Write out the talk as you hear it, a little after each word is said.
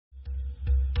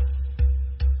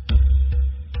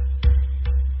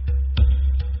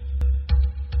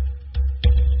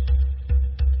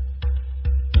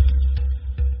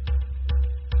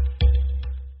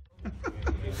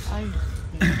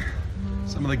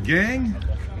gang.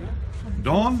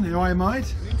 Don, how are you,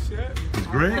 mate? There's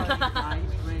Greg.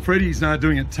 Freddie's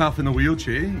doing it tough in the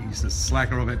wheelchair. He's the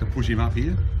slacker. I've had to push him up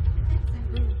here.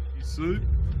 Sue,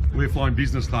 we're flying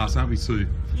business class, aren't we, Sue?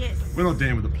 Yes. We're not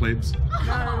down with the plebs.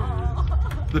 No.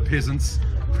 The peasants.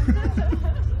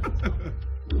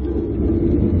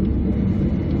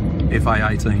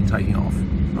 FA-18 taking off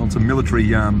on some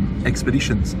military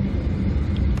expeditions.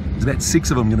 There's about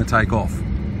 6 of them going to take off.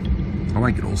 I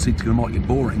won't get all 6 because it might get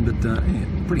boring, but yeah,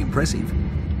 pretty impressive.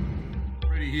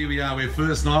 Ready, here we are. We're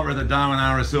first night. We're at the Darwin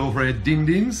RSL for our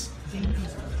din-dins.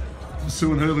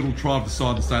 Sue and her little tribe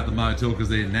decided to stay at the motel because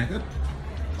they're knackered.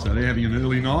 So they're having an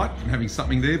early night and having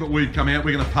something there, but we've come out.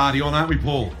 We're going to party on, aren't we,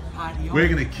 Paul? Party on. We're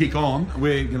going to kick on.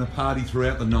 We're going to party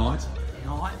throughout the night.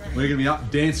 We're going to be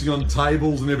up dancing on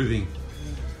tables and everything.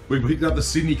 We picked up the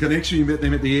Sydney connection. You met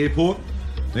them at the airport.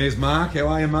 There's Mark. How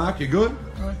are you, Mark? You good?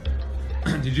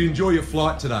 Good. Did you enjoy your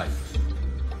flight today?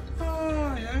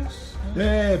 Oh, yes.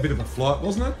 Yeah, a bit of a flight,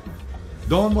 wasn't it?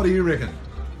 Don, what do you reckon?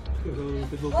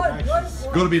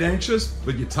 Got a bit anxious,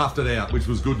 but you toughed it out, which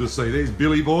was good to see. There's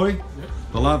Billy Boy,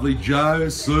 the lovely Joe,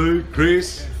 Sue,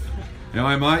 Chris. How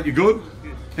are you, mate? You good?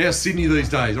 How's Sydney these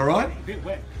days, all right? Bit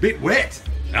wet. Bit wet?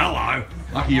 Hello.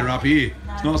 Lucky you're up here.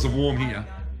 It's nice and warm here.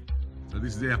 So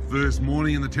this is our first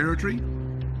morning in the territory.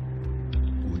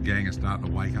 All the gang are starting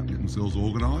to wake up, get themselves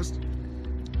organised.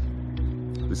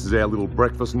 This is our little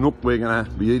breakfast nook we're going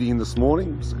to be eating this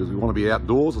morning because we want to be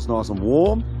outdoors. It's nice and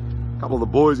warm. A couple of the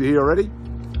boys are here already.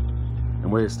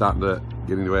 And we're starting to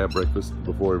get into our breakfast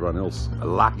before everyone else.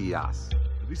 Lucky us.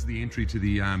 This is the entry to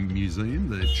the museum,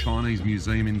 the Chinese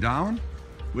Museum in Darwin.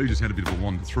 We've just had a bit of a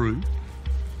wander through.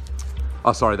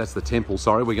 Oh, sorry, that's the temple.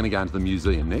 Sorry, we're going to go into the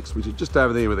museum next, which is just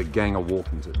over there where the gang are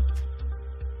walking to.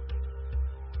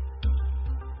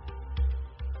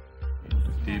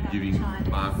 Deb giving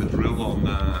Mark the drill on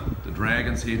the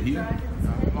dragon's head here.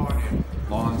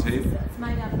 Lion's head. It's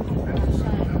made out of shape.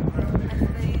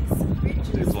 And these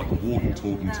ridges. It's like a walking,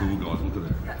 talking tour guide. Look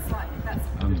at it. That's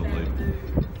Unbelievable.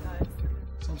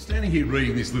 So I'm standing here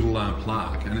reading this little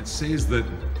plaque, and it says that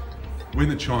when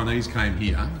the Chinese came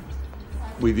here,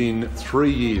 within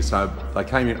 3 years, so they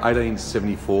came in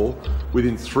 1874,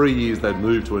 within 3 years they'd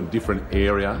moved to a different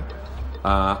area.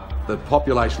 The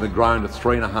population had grown to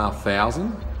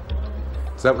 3,500.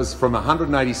 So that was from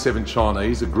 187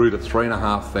 Chinese, it grew to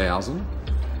 3,500.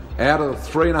 Out of the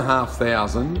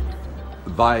 3,500,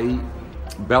 they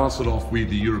balanced it off with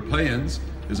the Europeans,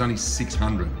 there's only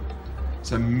 600.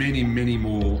 So many, many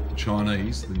more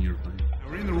Chinese than Europeans.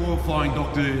 We're in the Royal Flying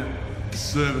Doctor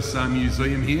Service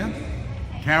Museum here.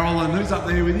 Carolyn, who's up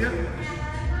there with you?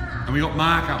 And we got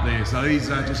Mark up there, so he's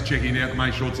just checking out to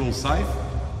make sure it's all safe.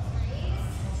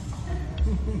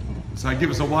 So give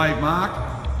us a wave, Mark.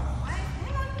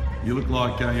 You look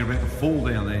like you're about to fall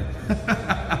down there.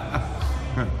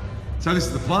 So this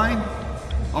is the plane.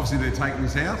 Obviously they're taking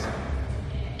this out.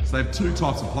 So they have 2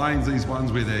 types of planes. These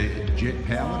ones where they're jet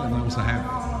powered, and they also have,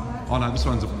 oh no, this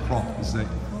one's a prop, this is their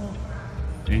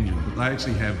engine. But they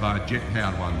actually have jet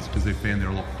powered ones because they've found they're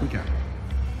a lot quicker.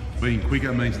 Being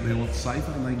quicker means that they're a lot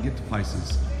safer and they can get to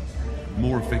places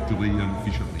more effectively and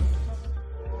efficiently.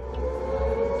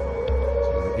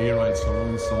 So the air raid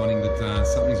signing that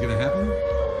something's going to happen.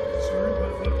 Sorry,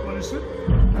 what is it?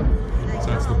 So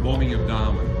it's the bombing of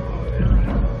Darwin.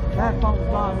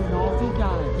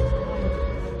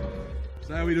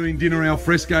 So are we doing dinner al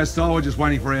fresco style? We're just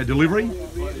waiting for our delivery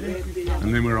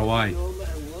and then we're away.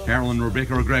 Carol and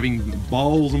Rebecca are grabbing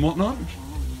bowls and whatnot.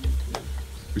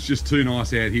 It's just too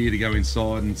nice out here to go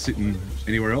inside and sit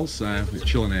anywhere else, so we're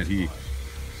chilling out here.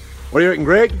 What do you reckon,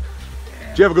 Greg?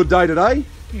 Did you have a good day today?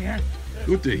 Yeah.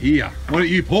 Good to hear. What about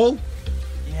you, Paul?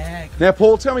 Yeah. Now,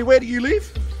 Paul, tell me, where do you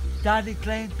live? Dudley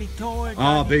Glen, Victoria.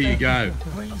 Oh, there you go.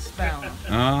 Queenspell.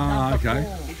 Ah, okay.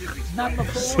 Number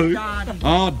 4, Sue? Darwin.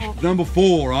 Oh, number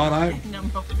 4, righto.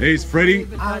 There's Freddie.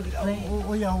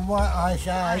 What I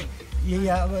say,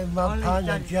 my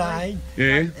partner Jane,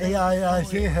 Yeah. I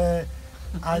see her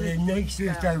the next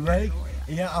Tuesday week.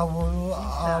 Yeah, I will.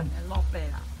 A lot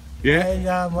better. Yeah. And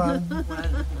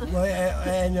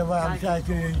I'm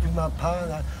saying to my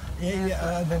partner,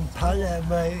 I've been partner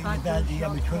with that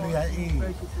between 28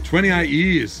 years. 28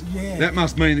 years? Yeah. That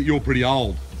must mean that you're pretty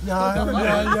old. No.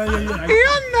 Ionna!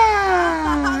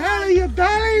 How are you,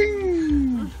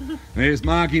 darling? There's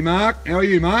Marky Mark. How are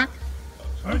you, Mark?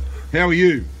 Sorry? How are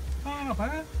you? Oh, not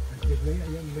bad.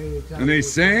 And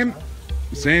there's Sam.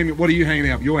 Sam, what are you hanging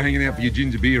out? You're hanging out for your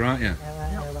ginger beer, aren't you?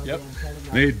 Yep.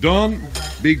 There's Don,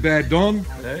 Big Bad Don.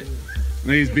 And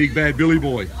there's Big Bad Billy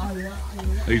Boy.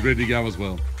 He's ready to go as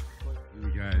well. Here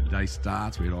we go, day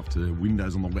starts. We head off to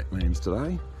Windows on the Wetlands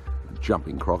today.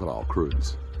 jumping crocodile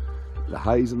cruise. The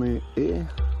haze in the air.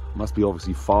 Must be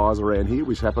obviously fires around here,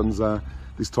 which happens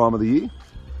this time of the year.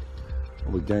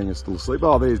 All the gang is still asleep.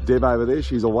 Oh, there's Deb over there.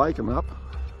 She's awake and up,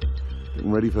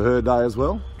 getting ready for her day as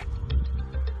well.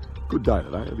 Good day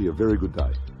today. It'll be a very good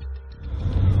day.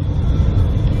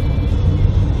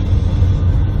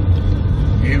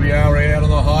 Here we are out on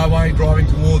the highway, driving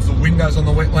towards the windows on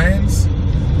the wetlands.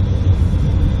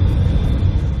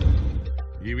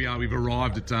 Here we are, we've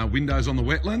arrived at windows on the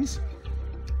wetlands.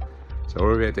 So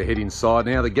we're about to head inside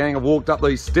now. The gang have walked up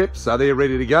these steps, so they're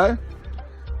ready to go.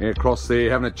 They're across there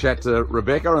having a chat to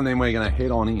Rebecca, and then we're going to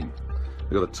head on in.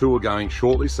 We've got a tour going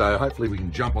shortly, so hopefully we can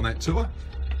jump on that tour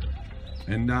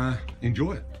and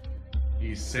enjoy it.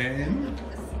 Here's Sam.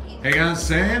 How you going,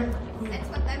 Sam? That's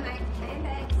what they make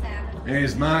handbags out of.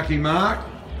 There's Marky Mark,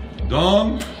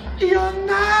 Dom,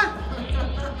 Ionna,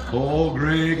 Paul,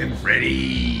 Greg and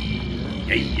Freddie.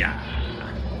 Yeah.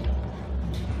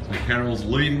 So Carol's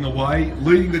leading the way,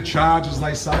 leading the charge as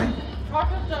they say.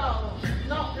 Crocodiles,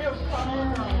 not real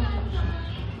crocodiles.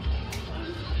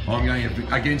 I'm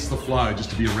going against the flow just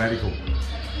to be a radical.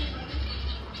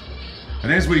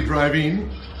 And as we drove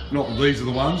in, not that these are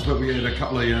the ones, but we had a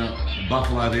couple of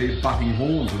buffalo there butting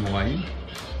horns on the way in.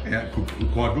 Yeah, it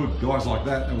looked quite good. Guys like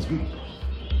that was good.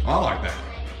 I like that.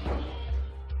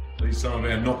 These are some of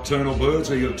our nocturnal birds.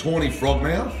 So you've got a tawny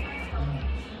frogmouth,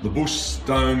 the bush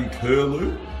stone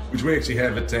curlew, which we actually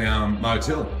have at our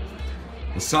motel,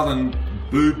 the southern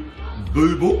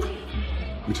boobook,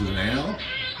 which is an owl,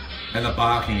 and the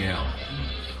barking owl.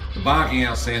 The barking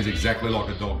owl sounds exactly like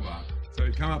a dog bark. So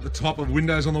we come up the top of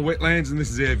windows on the wetlands, and this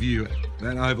is our view.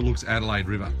 That overlooks Adelaide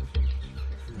River.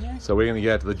 So we're going to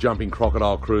go to the jumping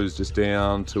crocodile cruise just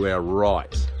down to our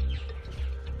right.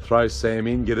 Throw Sam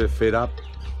in, get her fed up.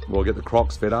 Well, get the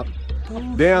crocs fed up.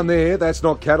 Down there, that's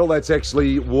not cattle, that's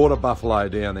actually water buffalo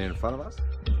down there in front of us.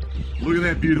 Look at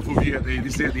that beautiful view out there.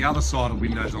 This is out the other side of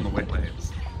windows on the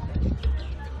wetlands.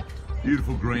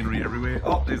 Beautiful greenery everywhere.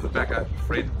 Oh, there's the back of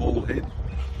Fred, bald head.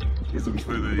 He's looking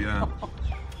through the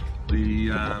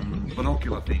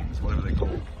binocular things, whatever they're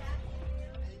called.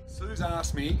 Sue's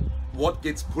asked me what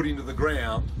gets put into the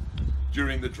ground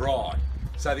during the dry.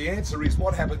 So the answer is,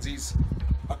 what happens is,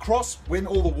 across when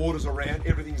all the water's around,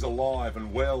 everything's alive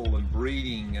and well and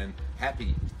breeding and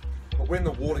happy. But when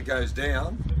the water goes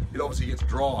down, it obviously gets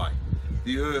dry.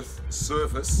 The earth's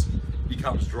surface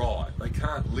becomes dry. They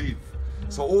can't live.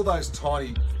 So all those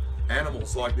tiny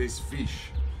animals, like there's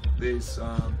fish, there's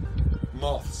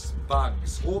moths,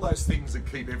 bugs, all those things that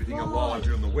keep everything alive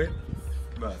during the wet.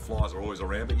 No, flies are always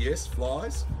around, but yes,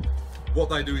 flies. What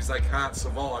they do is they can't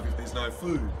survive if there's no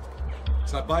food.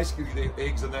 So basically their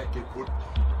eggs and that get put,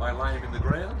 they lay them in the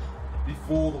ground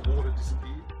before the water disappears.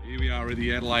 Here we are at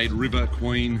the Adelaide River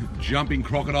Queen jumping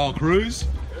crocodile cruise.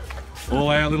 All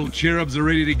our little cherubs are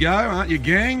ready to go, aren't you,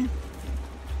 gang?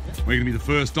 We're going to be the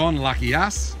first on, lucky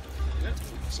us.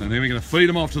 So then we're going to feed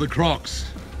them off to the crocs.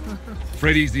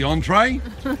 Freddie's the entree.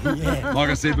 Yeah. Like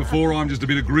I said before, I'm just a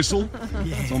bit of gristle.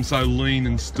 Yeah. So I'm so lean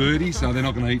and sturdy, so they're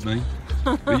not going to eat me.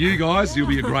 But you guys, you'll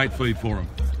be a great feed for them.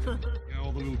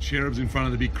 All the little cherubs in front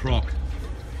of the big croc.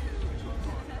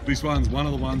 This one's one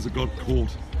of the ones that got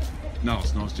caught. No,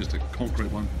 it's not, it's just a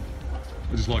concrete one.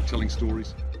 I just like telling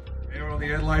stories. Here we're on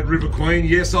the Adelaide River Queen.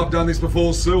 Yes, I've done this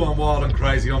before, Sue. I'm wild and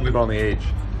crazy. I'm living on the edge.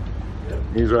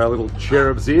 Here's our little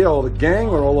cherubs here, all the gang.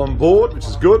 We're all on board, which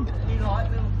is good.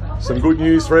 Some good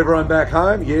news for everyone back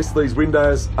home. Yes, these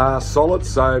windows are solid,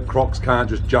 so crocs can't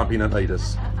just jump in and eat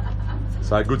us.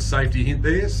 So good safety hint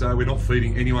there, so we're not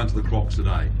feeding anyone to the crocs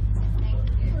today.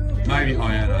 Maybe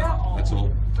Ionna, that's all.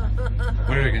 What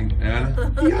do you reckon,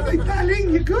 Ionna? You okay, darling?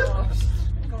 You good?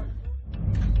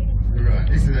 Right,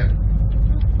 this is a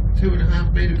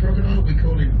 2.5 metre crocodile. We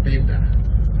call him Bender.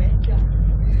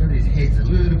 He's got his head's a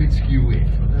little bit skew left.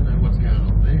 I don't know what's going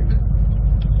on there, but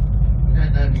we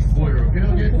don't know if he's a boy or a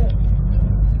girl yet.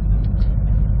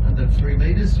 Under 3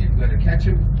 metres, you've got to catch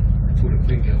him and put a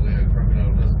finger where a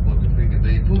crocodile doesn't want the finger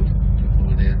being put to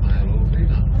find out male or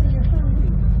female.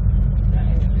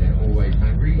 They're always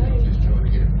hungry, you're just trying to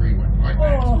get a free one. Right,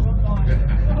 there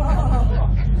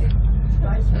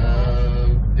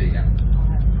you go.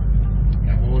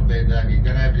 Come on, Bender. He's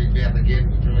going to have his mouth again.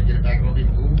 We'll try and get it back on him.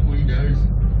 Ooh, he knows.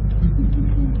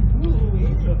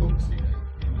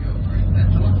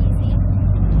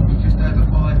 He's just over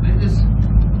 5 metres.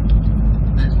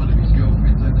 That's one of his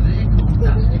girlfriends over there called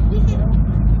Dusty.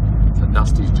 So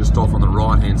Dusty's just off on the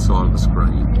right-hand side of the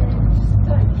screen.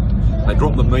 They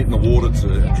drop the meat in the water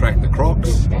to attract the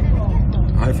crocs.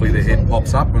 Hopefully their head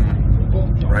pops up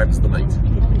and grabs the meat.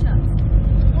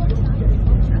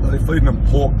 They're feeding them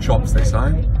pork chops, they're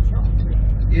saying.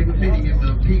 Yeah, we're feeding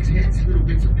him pig's heads, little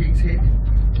bits of pig's head.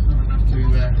 It's not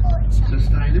enough to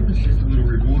sustain them, it's just a little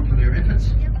reward for their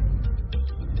efforts.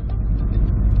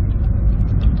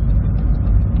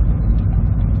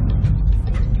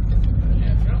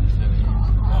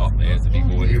 Oh, there's the big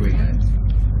boy. Here we go.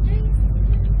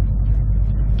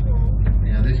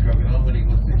 Now this crocodile, when he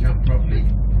wants to jump properly,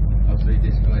 I've seen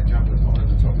this guy jump as high as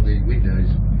the top of these windows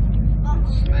and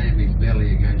slam his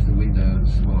belly against the window and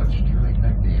slide straight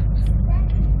back down.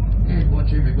 And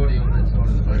watch everybody on that side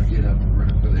of the boat get up and run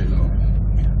for their lives.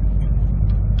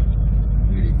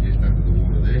 Look at him just under the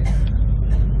water there.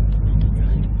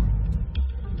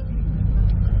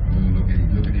 Oh, look at him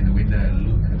looking in the window.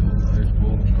 Look at all those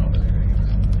pork chops.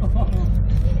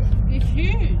 It's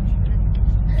huge.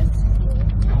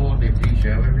 Come on, Nifty,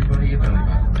 show everybody your belly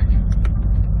button, mate.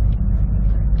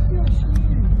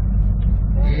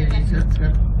 Yeah, it's as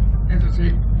I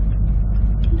said,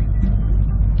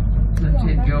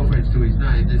 10 girlfriends to his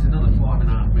name. There's another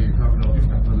 5.5 metre crocodile just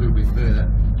up a little bit further,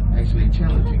 actually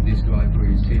challenging this guy for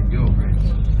his 10 girlfriends.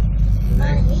 So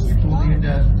they, before the end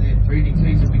of the breeding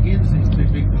season begins, these two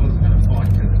big fellas are going to fight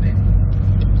to the death.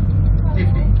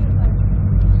 50.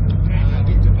 They'll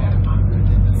get to about 100 and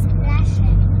then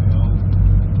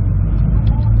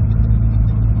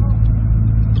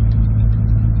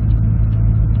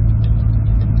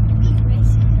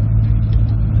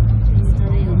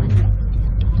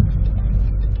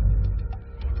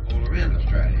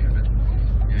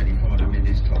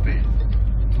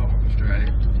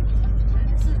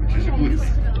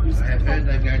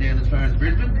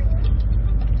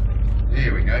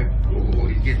there we go. Oh,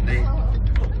 he's getting there.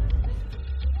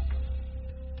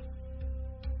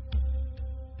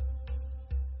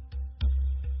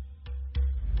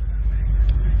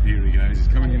 Here he goes. He's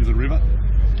coming into the river.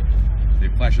 They're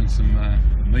flashing some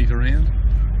meat around.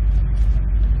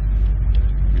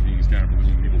 We think he's going for a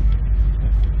little nibble.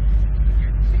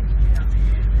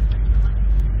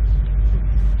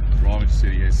 The driver just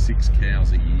said he has 6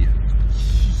 cows a year.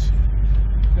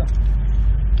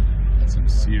 That's some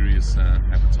serious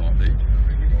appetite there.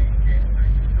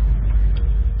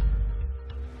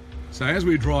 So as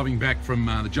we were driving back from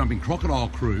the Jumping Crocodile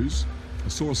cruise, I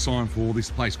saw a sign for this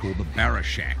place called the Barra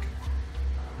Shack.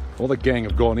 All the gang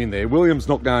have gone in there. William's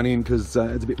not going in because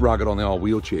it's a bit rugged on the old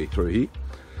wheelchair through here.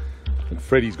 And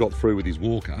Freddie's got through with his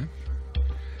walker.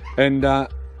 And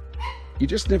you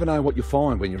just never know what you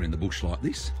find when you're in the bush like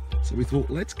this. So we thought,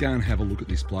 let's go and have a look at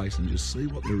this place and just see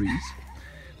what there is.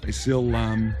 They sell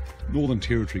Northern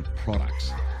Territory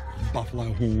products,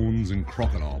 buffalo horns and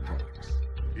crocodile products.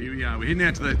 Here we are, we're heading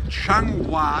out to the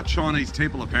Changhua Chinese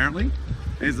temple apparently.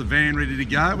 There's the van ready to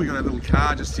go. We've got a little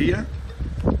car just here.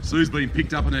 Sue's been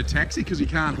picked up in her taxi because you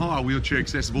can't hire wheelchair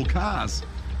accessible cars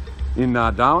in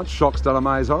Darwin. Shock's done a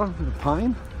maze horror, a bit of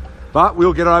pain. But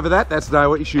we'll get over that, that's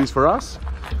no issues for us.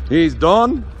 Here's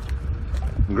Don,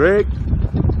 Greg,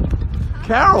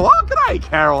 Carol. Oh, g'day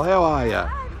Carol, how are you?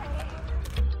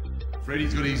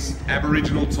 Freddie's got his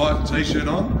Aboriginal type t-shirt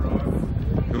on.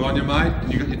 Good on you, mate.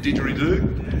 And you got your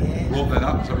didgeridoo. Brought that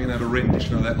up, so we're gonna have a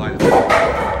rendition of that later.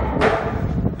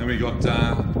 Then we got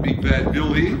Big Bad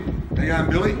Bill here. How you going,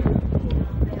 Billy?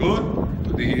 Good?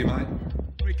 Good to hear, mate.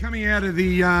 We're coming out of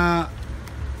the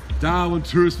Darwin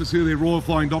Tourist Facility Royal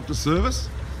Flying Doctor Service.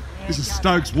 This is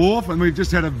Stokes Wharf, and we've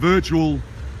just had a virtual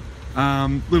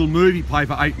little movie play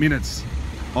for 8 minutes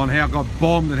on how it got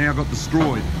bombed and how it got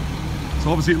destroyed. So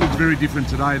obviously it looks very different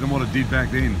today than what it did back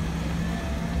then.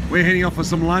 We're heading off for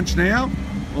some lunch now.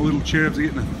 Our little cherubs are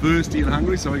getting thirsty and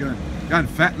hungry, so we're going to go and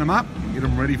fatten them up and get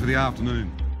them ready for the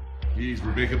afternoon. Here's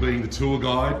Rebecca being the tour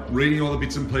guide, reading all the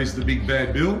bits and pieces of Big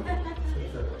Bad Bill.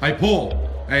 Hey Paul,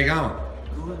 how you going?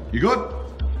 Good. You good?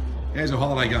 How's your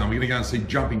holiday going? We're going to go and see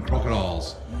jumping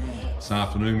crocodiles this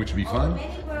afternoon, which will be fun.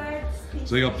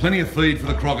 So you got plenty of feed for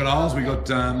the crocodiles. We got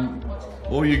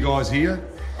all you guys here.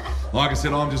 Like I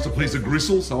said, I'm just a piece of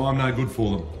gristle, so I'm no good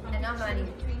for them. And I'm only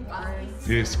bones.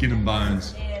 Yeah, skin and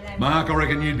bones. Yeah, Mark, I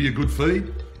reckon you'd be a good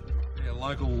feed. Yeah,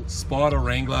 local spider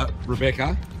wrangler,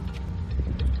 Rebecca.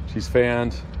 She's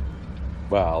found,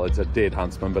 well, it's a dead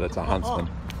huntsman, but it's a huntsman.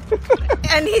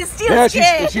 And he's still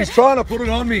scared. She's trying to put it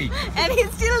on me. And he's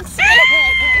still scared.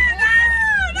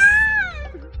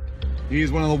 No!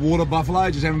 Here's one of the water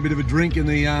buffalo, just having a bit of a drink in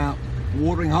the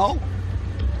watering hole.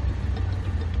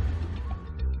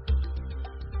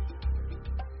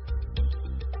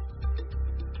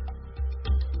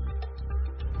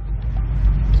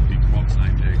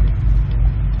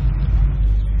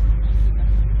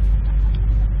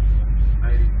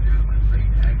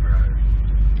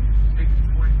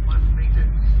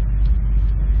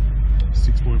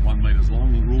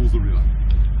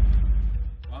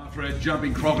 Fred.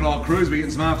 jumping crocodile cruise. We're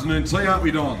getting some afternoon tea, aren't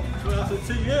we, Don? After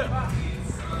tea, yeah.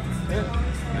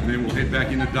 And then we'll head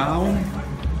back into Darwin.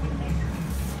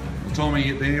 By the time we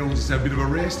get there, we'll just have a bit of a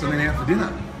rest and then out for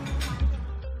dinner.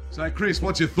 So, Chris,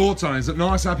 what's your thoughts on it? Is it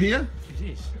nice up here? It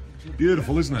is.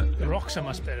 Beautiful, isn't it? The rocks are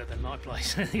much better than my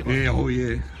place. Yeah, oh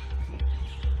yeah.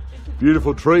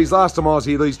 Beautiful trees. Last time I was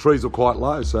here, these trees were quite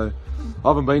low, so I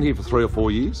haven't been here for 3 or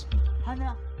 4 years.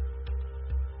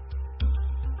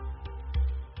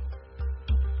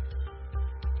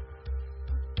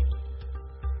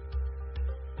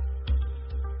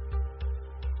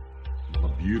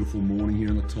 Beautiful morning here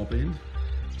on the top end.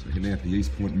 So heading out to the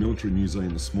East Point Military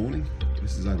Museum this morning.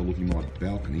 This is overlooking my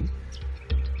balcony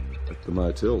at the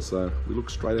motel, so we look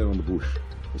straight out on the bush.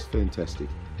 It's fantastic.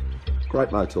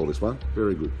 Great motel, this one,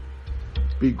 very good.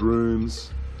 Big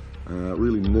rooms,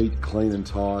 really neat, clean and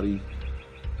tidy.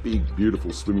 Big,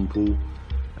 beautiful swimming pool,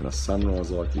 and a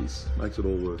sunrise like this makes it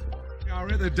all worth it.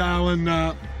 We're at the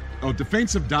Darwin,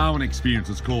 Defensive Darwin Experience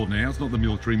it's called now. It's not the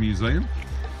Military Museum.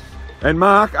 And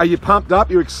Mark, are you pumped up?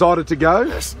 You excited to go?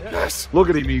 Yes, yes. Look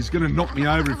at him, he's going to knock me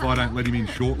over if I don't let him in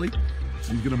shortly.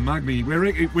 He's going to mug me.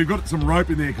 We've got some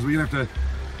rope in there because we're going to have to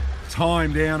tie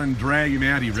him down and drag him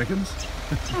out, he reckons.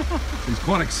 He's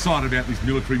quite excited about this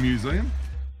military museum.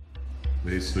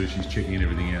 There's Sue, she's checking in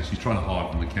everything out. She's trying to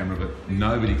hide from the camera, but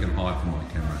nobody can hide from my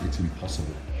camera. It's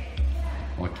impossible.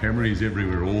 My camera is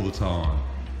everywhere all the time.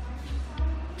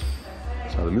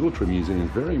 So the military museum is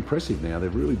very impressive now.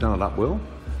 They've really done it up well.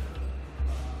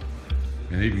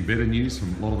 And even better news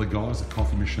from a lot of the guys, the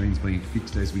coffee machine's being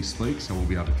fixed as we speak, so we'll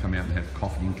be able to come out and have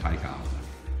coffee and cake after.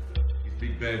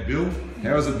 Big bad Bill.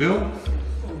 How is it, Bill? All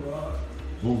right.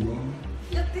 All right.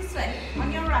 Look this way,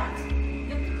 on your right.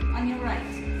 Look, on your right.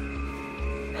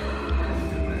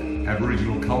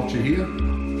 Aboriginal culture here.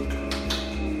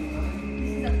 This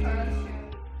is the first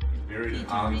Buried at Peter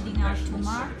Arlington reading out to National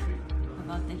Mark Cemetery.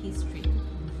 about the history.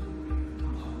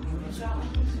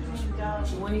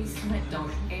 We slept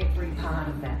on every part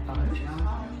of that boat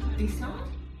this night.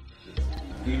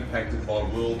 Impacted by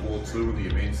World War II and the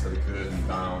events that occurred in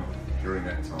Darwin during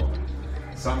that time.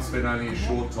 Some spent only a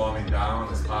short time in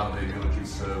Darwin as part of their military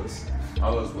service.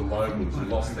 Others were locals who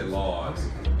lost their lives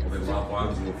or their loved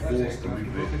ones who were forced to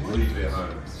leave their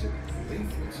homes.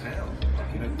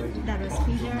 That was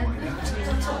Peter.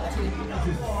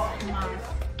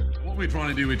 What we're trying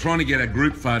to do, we're trying to get a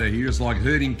group photo here. It's like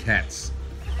herding cats.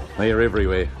 They are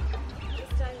everywhere.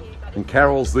 And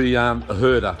Carol's the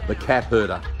herder, the cat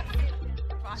herder.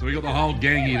 So we got the whole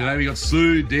gang here today. We got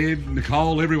Sue, Deb,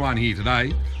 Nicole, everyone here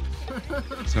today.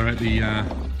 So we're at the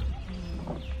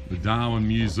Darwin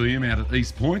Museum out at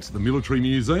East Point, the Military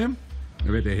Museum.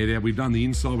 We're about to head out. We've done the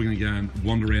inside. We're going to go and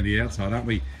wander around the outside, aren't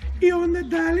we? You on the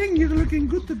darling? You're looking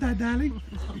good today, darling.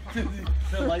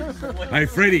 Hey,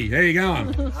 Freddie, how you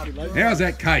going? How's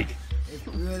that cake? It's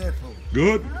beautiful.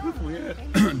 Good?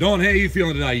 Don, how are you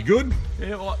feeling today? You good?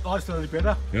 Yeah, well, I feel a little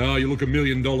better. Oh, you look $1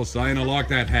 million, saying I like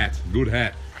that hat. Good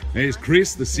hat. There's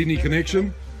Chris, the Sydney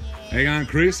connection. Hang on,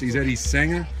 Chris. He's at his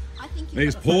Sanger.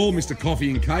 There's Paul, Mr.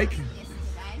 Coffee and Cake.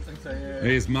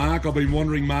 There's Mark. I've been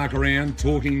wandering Mark around,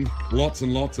 talking lots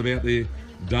and lots about the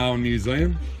Darwin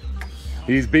Museum.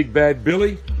 Here's Big Bad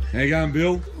Billy. How you going,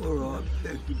 Bill? All right.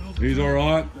 He's all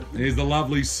right. There's the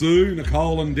lovely Sue,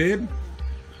 Nicole and Deb.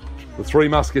 The three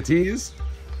musketeers.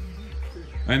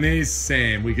 And there's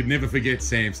Sam. We could never forget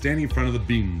Sam, standing in front of the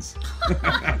bins.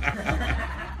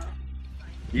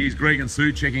 Here's Greg and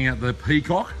Sue checking out the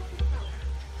peacock.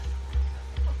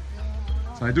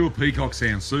 So do a peacock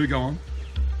sound. Sue, go on.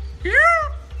 You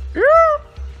do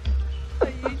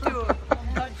it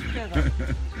much better.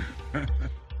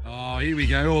 Oh, here we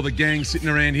go. All the gang sitting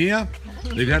around here.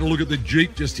 They've had a look at the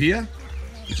Jeep just here,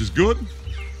 which is good.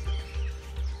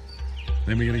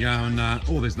 Then we're going to go and,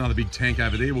 there's another big tank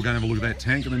over there. We'll go and have a look at that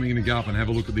tank, and then we're going to go up and have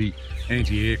a look at the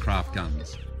anti-aircraft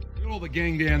guns. All the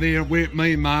gang down there,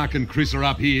 me, Mark and Chris are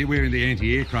up here. We're in the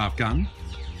anti-aircraft gun.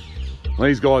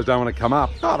 These guys don't want to come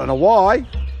up. I don't know why.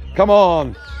 Come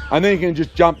on. And then you can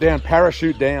just jump down,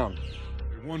 parachute down.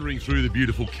 We're wandering through the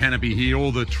beautiful canopy here.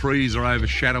 All the trees are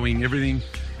overshadowing everything.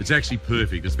 It's actually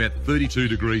perfect. It's about 32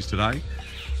 degrees today.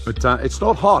 But it's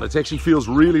not hot. It actually feels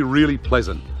really, really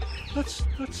pleasant. That's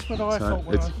what I thought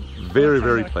when it's very,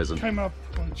 very I pleasant. Came up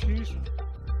on Tuesday.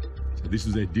 So this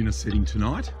is our dinner setting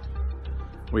tonight.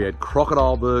 We had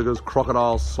crocodile burgers,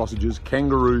 crocodile sausages,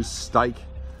 kangaroo steak,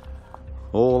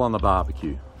 all on the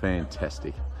barbecue.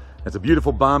 Fantastic. It's a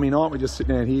beautiful balmy night. We're just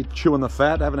sitting out here chewing the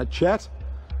fat, having a chat.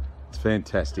 It's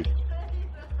fantastic.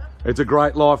 It's a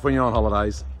great life when you're on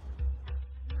holidays.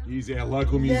 Here's our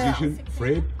local musician,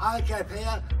 Fred. Okay,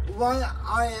 Peter. What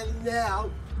I am now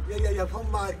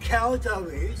from my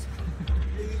calories,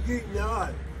 you know,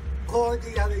 called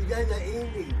the other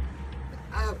Indian.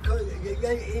 Because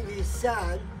the Indian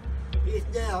son is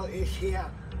here.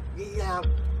 The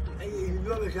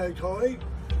laboratory.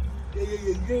 You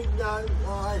know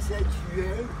what I said to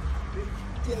you.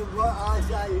 What I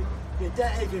say,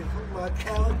 that isn't from my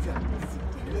character.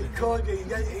 Because the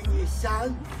young Indian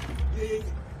son,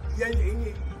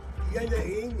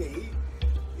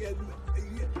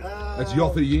 That's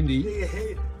Yotha Yindi.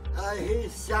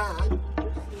 His son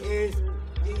is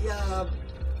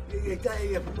the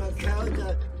day of my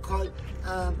character called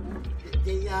her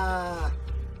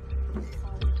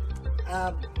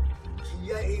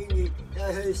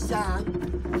son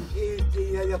is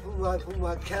the from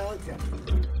my character.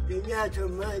 The natural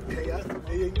maker,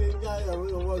 you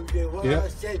know what I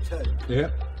said to her. Yeah.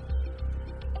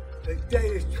 That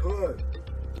is true.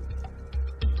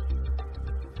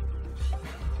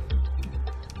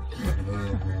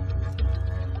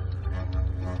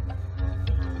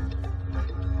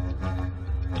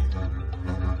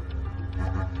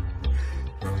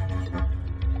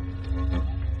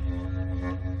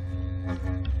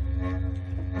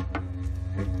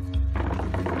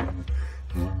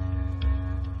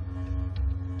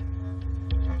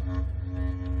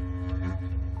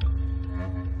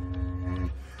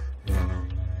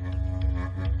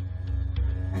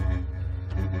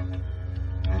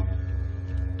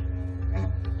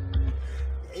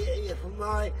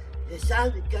 The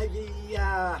sun goes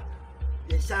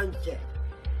the sunset.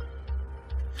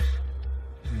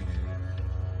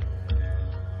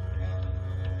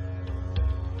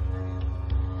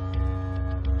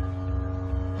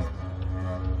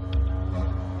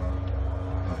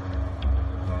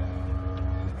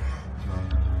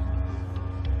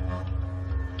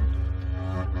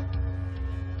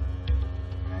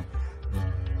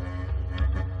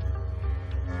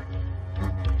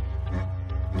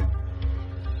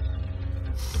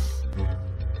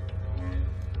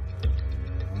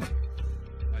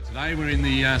 Today we're in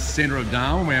the centre of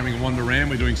Darwin. We're having a wander around.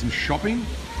 We're doing some shopping.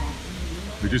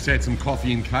 We just had some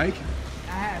coffee and cake.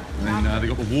 And they've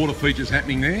got the water features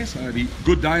happening there. So it'll be a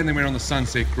good day, and then we're on the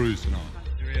sunset cruise tonight.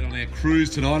 We're out on our cruise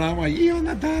tonight, aren't we? You on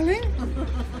the darling?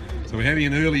 So we're having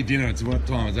an early dinner. It's what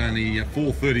time? It's only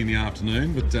 4:30 in the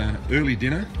afternoon, but early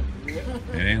dinner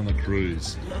and on the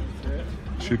cruise.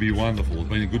 Should be wonderful. It's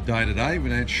been a good day today. We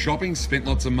went out shopping, spent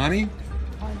lots of money.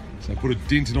 So put a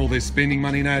dent in all their spending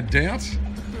money, no doubt.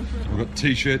 We've got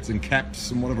t-shirts and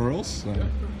caps and whatever else. So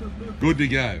good to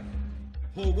go.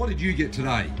 Paul, what did you get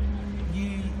today?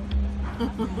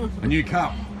 A new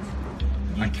cup.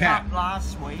 New a cap. Cup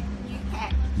last week. New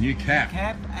cap. New cap.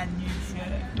 Cap and new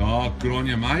shirt. Oh, good on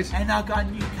you, mate. And I got a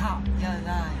new cup the other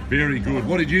day. Very good.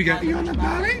 What did you get? You on the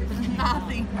darling?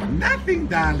 Nothing. Nothing,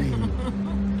 darling.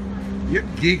 You're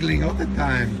giggling all the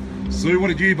time. Sue, what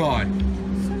did you buy?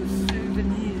 Some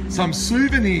souvenirs. Some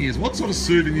souvenirs. What sort of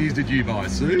souvenirs did you buy,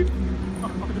 Sue?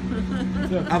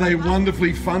 Are they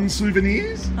wonderfully fun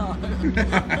souvenirs? No.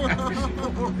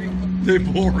 They're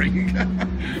boring.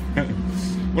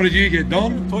 What did you get,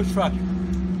 Don? Toy truck.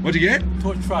 What'd you get?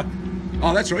 Toy truck.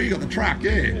 Oh, that's right, you got the truck,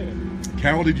 yeah.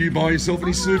 Carol, did you buy yourself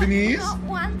any souvenirs? Not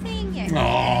one thing yet.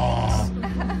 Oh.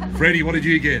 Freddie, what did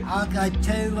you get? I got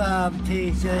two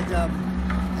t-shirts. I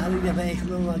think the best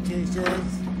one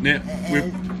t-shirts. Now,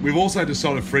 we've also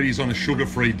decided Freddie's on a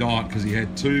sugar-free diet because he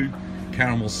had 2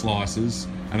 caramel slices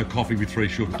and a coffee with 3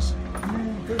 sugars.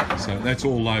 So that's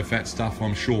all low-fat stuff,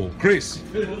 I'm sure. Chris,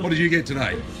 what did you get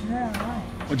today?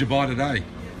 What'd you buy today?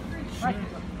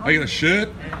 Oh, you got a shirt?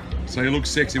 So you look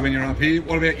sexy when you're up here.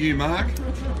 What about you, Mark?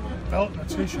 Belt and a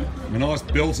t-shirt. A nice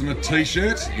belt and a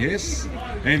t-shirt, yes.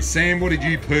 And Sam, what did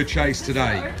you purchase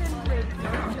today?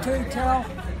 Tea towel.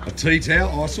 A tea towel?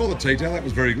 Oh, I saw the tea towel. That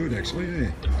was very good, actually,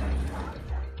 yeah.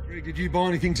 Greg, did you buy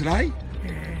anything today?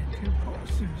 Yeah, 2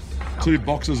 boxes. 2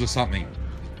 boxes or something?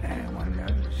 And one of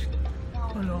those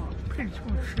little pencil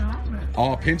sharpener.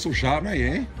 Oh, a pencil sharpener,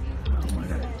 yeah.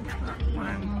 With a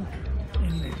one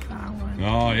in the car one.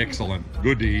 Oh, excellent.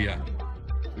 Good to hear.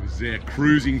 This is our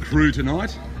cruising crew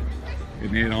tonight.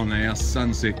 Getting out on our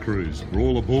sunset cruise. We're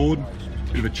all aboard.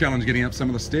 Bit of a challenge getting up some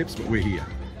of the steps, but we're here.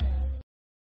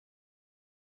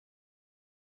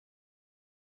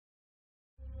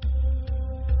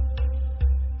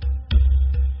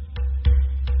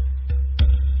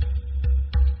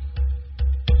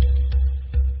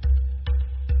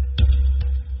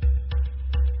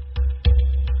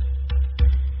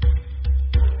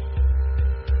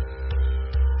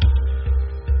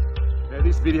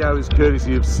 This video is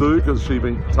courtesy of Sue because she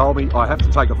told me I have to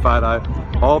take a photo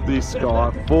of this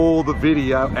sky for the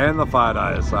video and the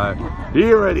photo. So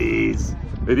here it is.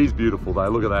 It is beautiful though,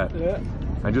 look at that. Yeah.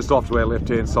 And just off to our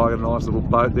left-hand side, got a nice little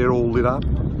boat there, all lit up.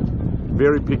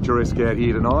 Very picturesque out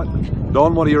here tonight.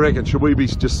 Don, what do you reckon? Should we be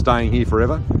just staying here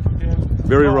forever? Yeah.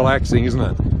 Very relaxing, isn't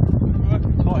it?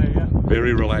 Retire, yeah.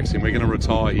 Very relaxing. We're going to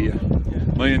retire here.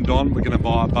 Yeah. Me and Don, we're going to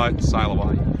buy a boat and sail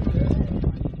away.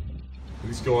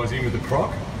 This guy's in with the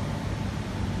croc.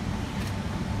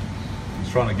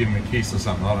 He's trying to give him a kiss or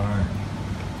something, I don't know.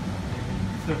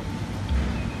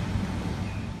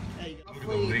 Look at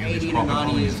the leg of this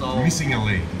crocodile. He's missing a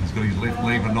leg. He's got his left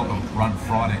leg but not the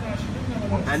front end.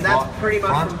 And that's pretty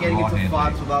much from getting into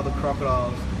fights with other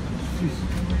crocodiles.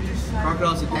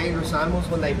 Crocodiles are dangerous animals.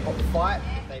 When they fight,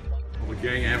 they... We're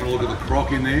going having a look at the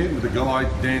croc in there with the guy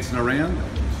dancing around.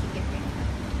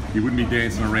 He wouldn't be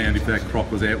dancing around if that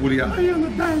croc was out, would he? Hey,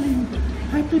 darling,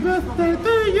 happy birthday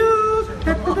to you.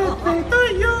 Happy birthday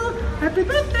to you. Happy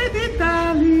birthday, dear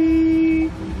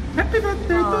darling. Happy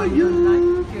birthday to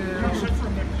you.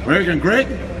 Reckon, Greg?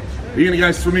 Are you going to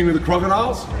go swimming with the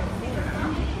crocodiles?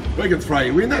 We can throw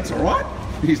you in, that's all right.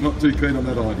 He's not too keen on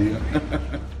that idea.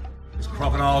 This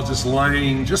crocodile's just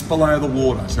laying just below the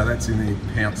water, so that's in the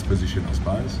pounce position, I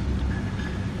suppose.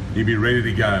 He'd be ready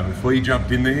to go. If we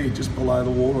jumped in there, just below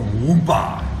the water, and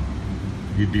whoompa,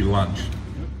 he'd be lunched.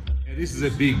 Now, this is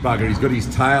a big bugger. He's got his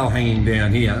tail hanging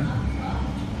down here.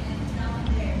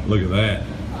 Look at that.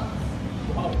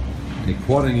 They're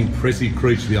quite an impressive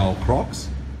creature, the old crocs.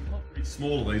 Pretty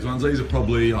small, these ones. These are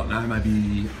probably, I don't know,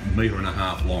 maybe 1.5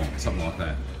 meters long, something like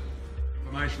that.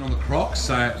 Information on the crocs,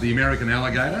 so the American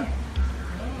alligator,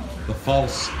 the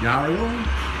false gharial,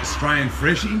 Australian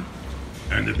freshie,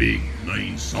 and the big,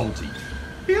 mean salty.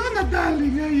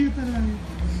 Darling, how are you today?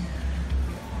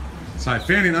 So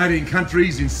found in 18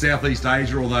 countries in Southeast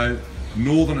Asia, although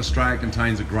Northern Australia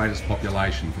contains the greatest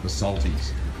population for the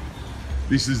salties.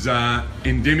 This is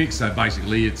endemic, so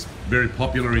basically it's very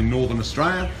popular in Northern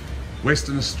Australia,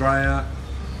 Western Australia,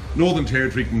 Northern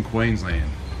Territory and Queensland.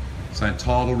 So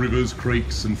tidal rivers,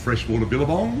 creeks and freshwater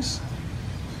billabongs.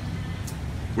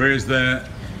 Whereas the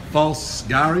false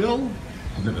gharial,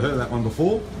 I've never heard of that one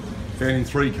before, found in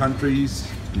 3 countries,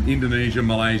 in Indonesia,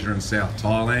 Malaysia and South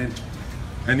Thailand.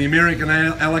 And the American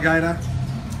alligator,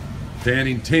 found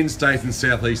in 10 states in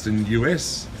southeastern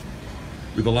US,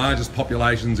 with the largest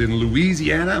populations in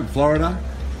Louisiana and Florida,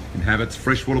 inhabits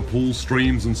freshwater pools,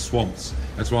 streams and swamps.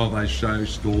 That's why they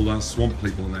shows called swamp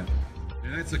people and that.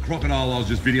 Now that's the crocodile I was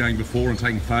just videoing before and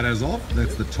taking photos of.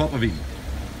 That's the top of him.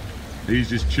 He's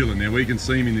just chilling. Now we can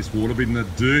see him in this water, but in the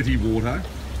dirty water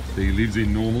that he lives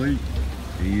in normally,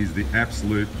 he is the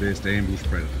absolute best ambush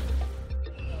predator.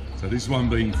 So this one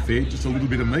being fed just a little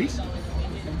bit of meat.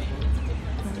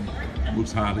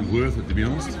 Looks hardly worth it, to be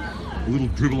honest. A little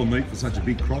dribble of meat for such a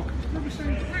big croc.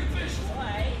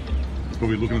 He's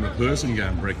probably looking at the person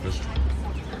going breakfast.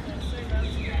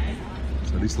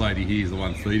 So this lady here is the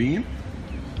one feeding him.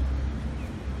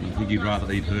 And I think he'd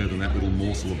rather eat her than that little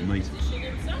morsel of meat.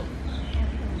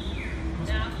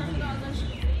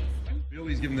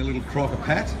 Billy's giving the little croc a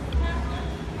pat.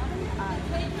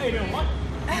 Hey, you doing what?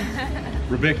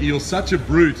 Rebecca, you're such a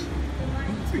brute.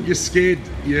 You're scared,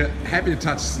 you're happy to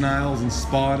touch snails and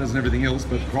spiders and everything else,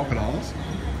 but crocodiles.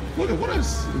 Look at what a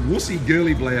wussy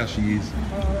girly blouse she is.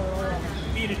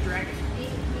 Bearded dragon.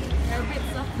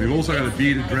 We've also got a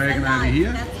bearded dragon over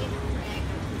here.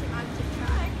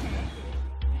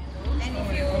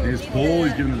 There's Paul,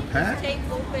 he's giving it a pat. Yeah,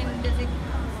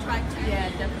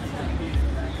 definitely.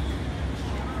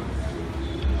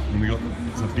 And we got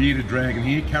it's a bearded dragon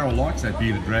here. Carol likes that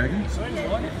bearded dragon.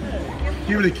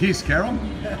 Give it a kiss, Carol.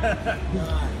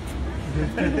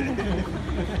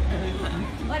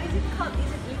 What is it called?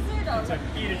 Is it lizard or? It's a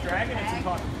bearded dragon. It's a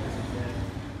type.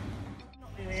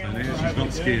 So now she's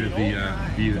not scared of the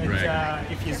bearded dragon.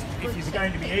 If you're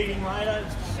going to be eating later.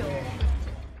 Sure.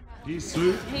 Here's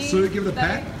Sue. Sue, give it a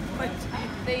pat.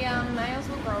 The males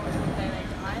will grow until they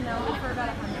die. And they'll live for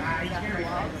about 100 years after a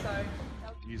while. So.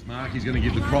 Here's Mark. He's going to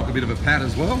give the croc a bit of a pat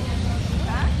as well.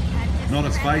 Not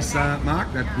its face,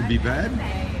 Mark. That would be bad.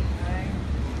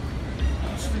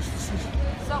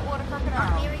 Saltwater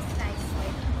crocodile.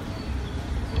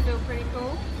 You feel pretty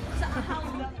cool?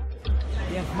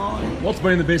 Yes, mine. What's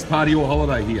been the best part of your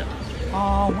holiday here?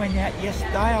 Oh, I went out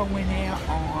yesterday. I went out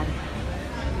on.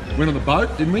 Went on the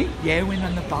boat, didn't we? Yeah, went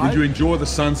on the boat. Did you enjoy the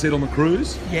sunset on the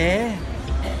cruise? Yeah.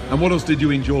 And what else did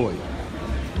you enjoy?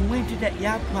 We went to that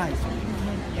yard place. We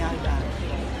went to yard.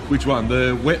 Which one?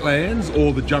 The wetlands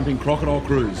or the jumping crocodile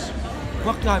cruise?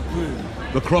 Crocodile cruise.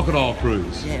 The crocodile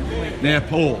cruise. Yeah, we went. Now,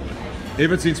 Paul,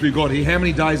 ever since we got here, how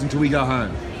many days until we go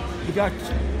home? We got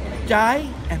today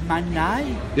and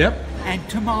Monday. Yep. And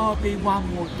tomorrow will be one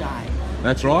more day.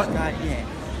 That's right. So, yeah.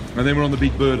 And then we're on the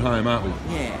big bird home, aren't we?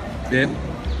 Yeah. Yep.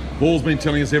 Paul's been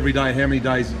telling us every day how many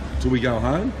days till we go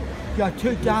home. You got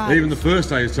 2 days. Even the first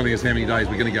day is telling us how many days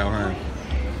we're going to go home.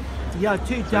 You got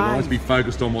 2 days. So let's be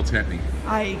focused on what's happening.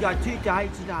 Hey, you got 2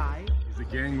 days today. There's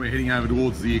a gang, we're heading over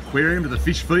towards the aquarium to the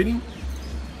fish feeding.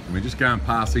 And we're just going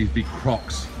past these big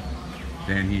crocs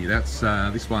down here. That's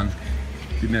this one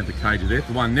didn't have the cage of death.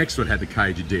 The one next to it had the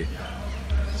cage of death.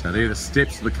 So they're the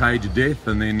steps to the cage of death,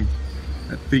 and then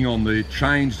that thing on the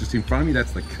change just in front of me,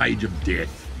 that's the cage of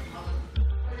death.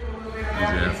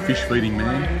 There's our fish feeding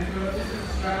man.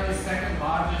 Australia's second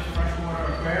largest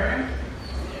freshwater aquarium,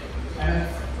 and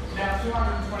it's about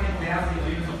 220,000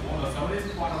 litres of water, so it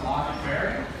is quite a large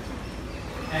aquarium.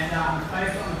 And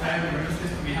based on the daily river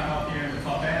system we have up here in the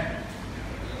top end.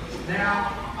 Now,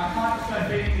 I can't just go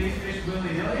feeding these fish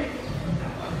willy-nilly.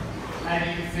 As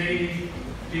you can see,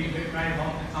 big whip rays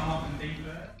often come up and deep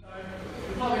burn. So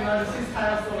you probably notice his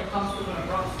tail sort of comes to an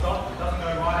abrupt stop. It doesn't go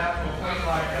right out to a point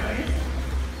like Ebony's.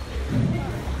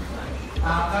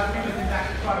 That's because he's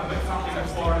actually trying to whip something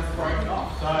before it's broken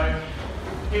off. So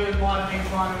he was might have been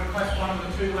trying to request one of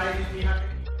the 2 ladies we have.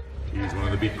 Here's one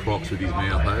of the big crocs with his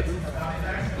mouth open.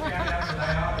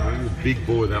 He's a big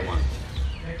boy, that one.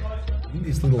 In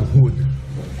this little hood.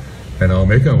 And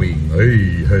I'm echoing.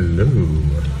 Hey, hello.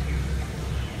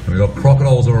 And we've got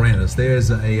crocodiles all around us.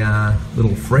 There's a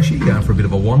little freshie going for a bit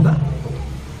of a wander.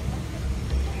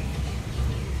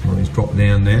 Well, he's dropped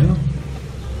down now.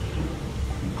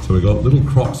 So we've got little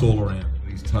crocs all around.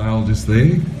 His tail just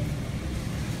there.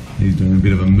 He's doing a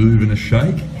bit of a move and a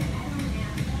shake.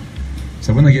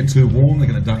 So when they get too warm, they're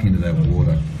going to duck into that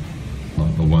water.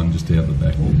 Like the one just out the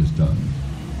back we just done.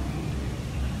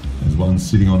 There's one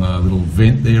sitting on a little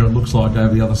vent there, it looks like,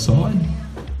 over the other side.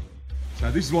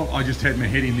 So this is what I just had my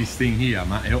head in this thing here.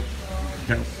 Help.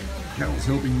 Carol's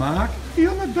helping Mark.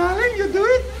 Feel my darling, you do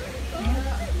it?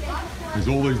 There's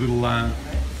all these little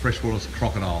freshwater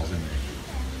crocodiles in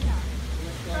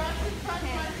there.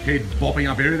 Head bopping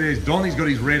up area. There's Don, he's got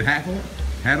his red hat on.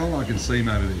 I can see him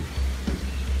over there.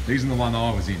 He's in the one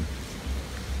I was in.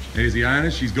 There's the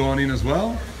owner, she's gone in as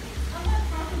well.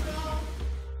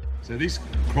 So this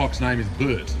croc's name is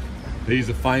Bert. He's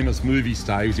a famous movie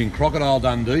star. He was in Crocodile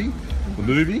Dundee, the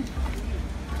movie.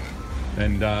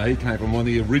 And he came from one of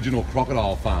the original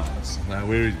crocodile farms. Now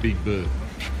where is Big Bert?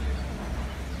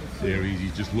 There he is,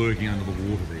 he's just lurking under the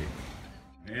water there.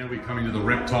 Now we're coming to the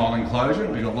reptile enclosure.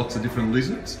 We've got lots of different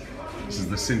lizards. This is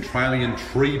the Centralian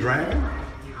tree dragon.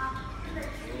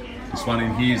 This one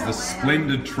in here is the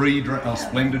splendid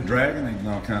dragon, even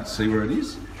though I can't see where it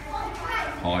is.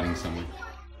 Hiding somewhere.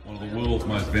 One of the world's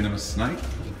most venomous snakes.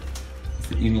 It's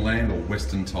the inland or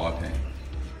western taipan.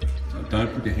 So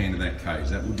don't put your hand in that cage,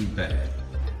 that would be bad.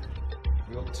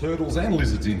 We've got turtles and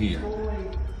lizards in here.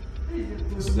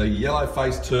 This is a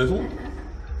yellow-faced turtle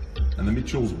and the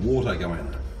Mitchell's water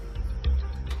goanna.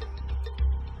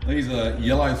 These are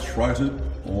yellow-throated,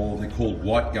 or they're called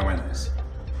white goannas.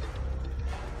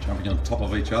 Jumping on top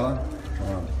of each other,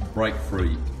 trying to break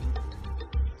free.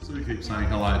 Sue keeps saying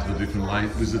hello to the different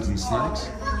lizards and snakes.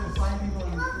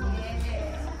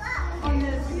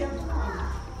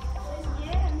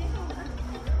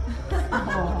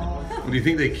 What do you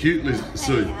think? They're cute,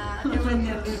 Sue? They are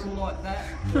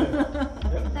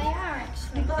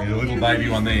actually. There's a little baby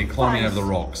one there climbing over the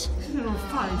rocks. Little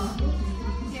face.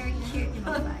 Very cute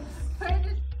little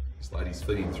face. This lady's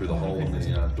feeding through the hole in the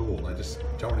door. They just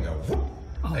jump and go, whoop.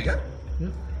 There you go.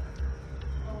 Yep.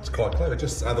 It's quite clever.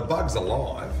 Just the bug's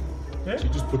alive. Yeah. She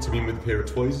just puts him in with a pair of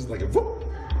tweezers. They go, whoop.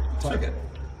 Take it.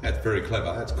 That's very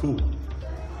clever. That's cool.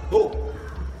 Oh.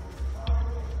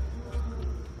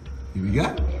 Here we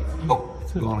go. Oh,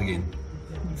 it's gone again.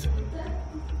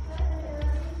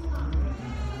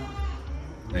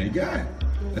 There you go.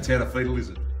 That's how to feed a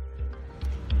lizard.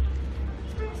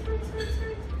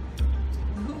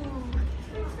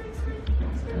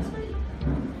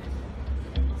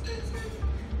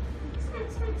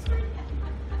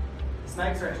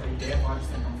 Snakes are actually deaf, I just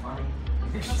think I'm funny.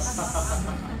 Do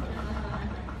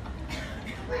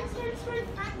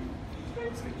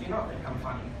you not think I'm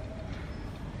funny?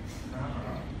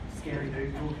 Scary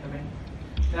dude talking to me.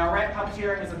 Now, rat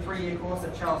puppeteering is a 3-year course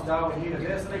at Charles Darwin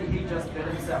University. He just bit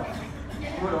himself.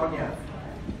 Good on you.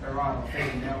 Alright, I'll feed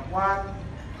him now. 1,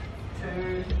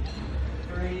 2,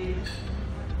 3,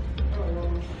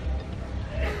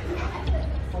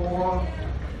 4,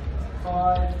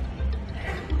 5,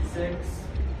 6,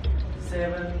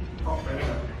 7. Oh,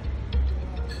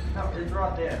 no, it's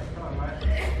right there. Come on, mate.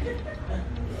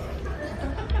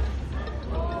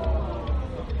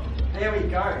 There we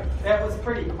go. That was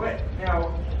pretty quick.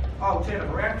 Now, I'll turn it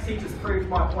around because he just proved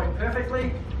my point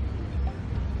perfectly.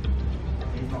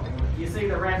 You see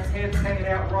the rat's head hanging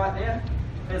out right there?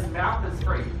 His mouth is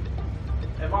free.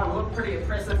 It might look pretty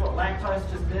impressive what lactose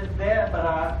just did there,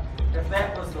 but if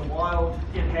that was the wild,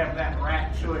 you'd have that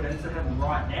rat chewing into him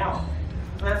right now.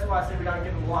 So that's why I said we don't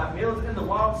give them live meals. In the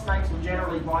wild, snakes will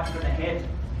generally bite him in the head,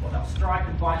 or they'll strike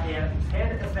and bite the animal's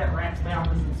head. If that rat's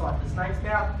mouth is inside the snake's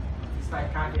mouth, the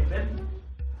snake can't get bitten.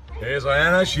 There's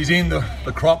Diana, she's in the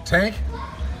croc tank.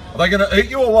 Are they going to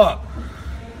eat you or what?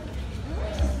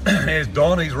 There's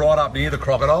Don, he's right up near the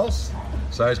crocodiles.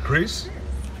 So is Chris.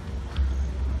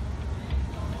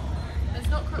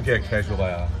 Look how casual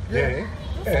they are. Yeah.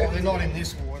 They're not in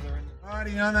this water.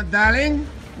 Righty on it, darling.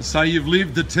 So you've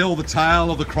lived to tell the tale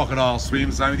of the crocodile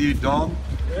swim. Same with you, Don.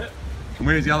 Yeah. And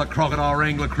where's the other crocodile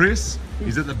wrangler, Chris?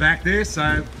 He's at the back there.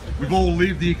 So we've all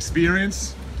lived the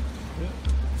experience.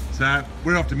 So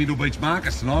we're off to Middle Beach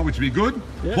Markets tonight, which will be good.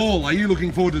 Yeah. Paul, are you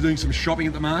looking forward to doing some shopping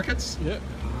at the markets? Yeah.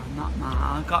 Not much.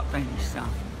 I've got plenty of stuff.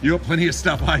 You got plenty of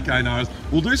stuff. Okay, no.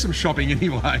 We'll do some shopping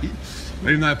anyway,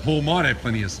 even though Paul might have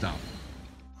plenty of stuff.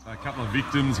 So a couple of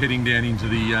victims heading down into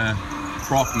the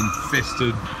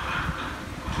croc-infested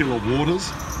killer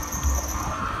waters.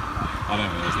 I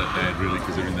don't know if it's that bad really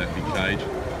because they're in that big cage.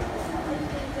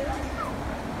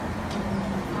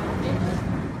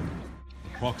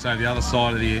 The croc's over the other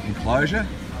side of the enclosure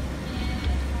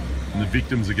and the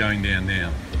victims are going down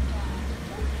now.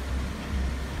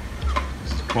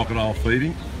 This is crocodile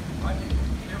feeding.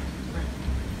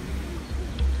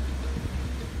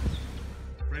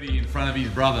 Freddie in front of his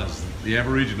brothers, the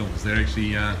Aboriginals. They're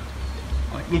actually,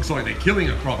 looks like they're killing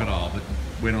a crocodile, but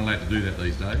we're not allowed to do that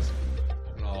these days.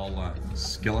 Crocodile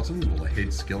skeletons, or the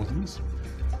head skeletons.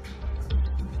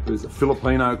 There's a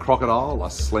Filipino crocodile, a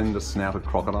slender snouted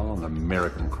crocodile, and an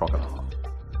American crocodile.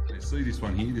 You see this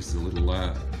one here, this is a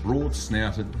little broad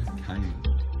snouted caiman.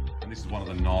 And this is one of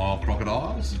the Nile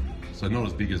crocodiles, so not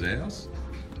as big as ours,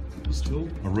 but still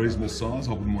a reasonable size.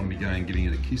 I wouldn't want to be going and giving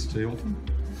it a kiss too often.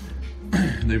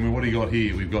 And then what do you got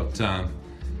here? We've got a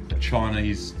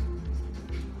Chinese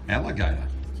alligator.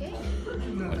 I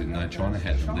didn't know China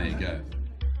had them. There you go.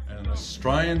 And an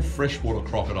Australian freshwater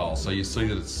crocodile. So you see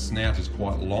that its snout is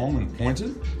quite long and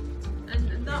pointed.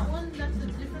 And that one, that's a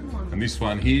different one. And this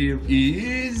one here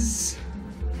is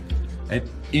an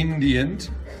Indian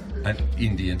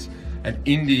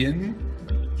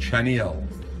Chaniel.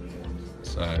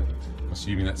 So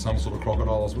assuming that's some sort of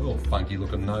crocodile as well. Funky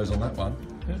looking nose on that one.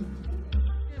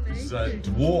 This is a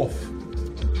dwarf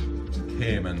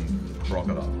Cayman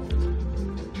crocodile.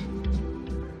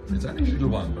 It's only a little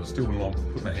one, but I still wouldn't want to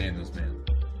put my hand in its mouth.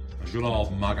 A good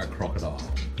old mugger crocodile.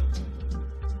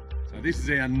 So this is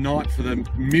our night for the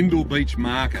Mindle Beach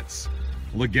Markets.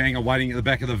 All the gang are waiting at the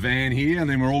back of the van here, and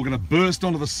then we're all going to burst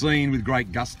onto the scene with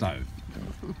great gusto.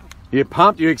 You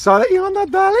pumped? You excited? You on that,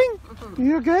 darling?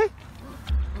 You okay?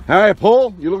 Hey,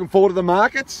 Paul, you looking forward to the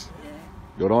markets?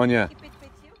 Good on you.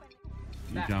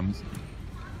 Here comes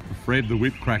Fred the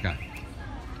whip cracker.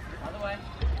 Other way.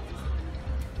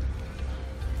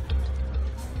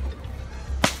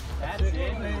 That's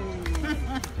it.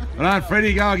 Well done,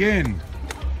 Freddie, go again.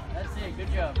 That's it, good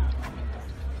job.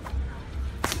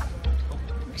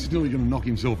 He's nearly going to knock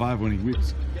himself over when he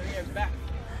whips. Get here, back.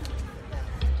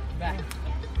 Back.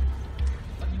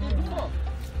 What you did before.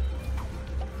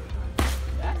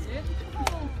 That's it.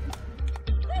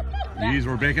 Here's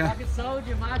Rebecca, Like a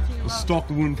soldier marching the along. stock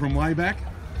woman from way back.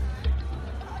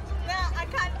 No, I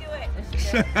can't do it.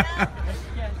 Yes, you can. Yes,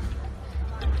 you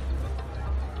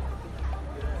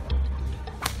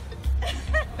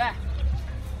can. Back.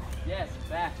 Yes,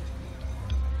 back.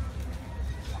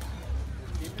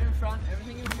 Keep it in front,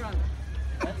 everything in front.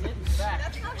 That's it, back.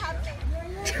 That's not happening.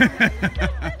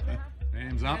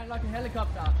 Hands up. Land like a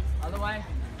helicopter. Other way.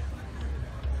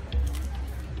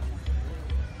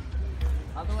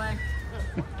 Other way.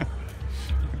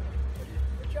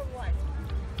 Which one?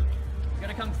 You're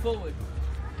gonna come forward.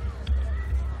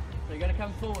 So you're gonna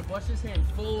come forward. Watch this hand.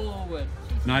 Forward.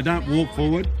 No, don't walk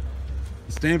forward.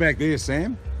 Stand back there,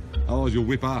 Sam. Otherwise you'll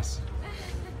whip us.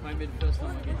 Might be the first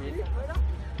time I get hit.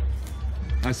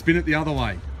 No, spin it the other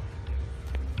way.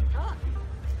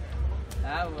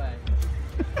 That way.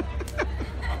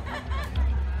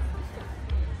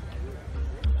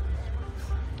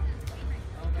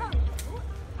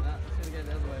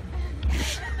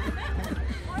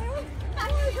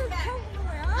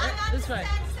 This way.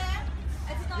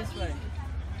 It's not This easy. way.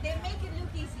 They make it look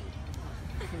easy.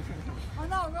 Oh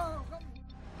no.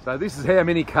 So this is how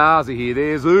many cars are here.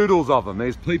 There's oodles of them.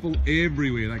 There's people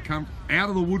everywhere. They come out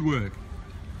of the woodwork.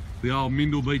 The old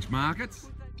Mindle Beach Markets.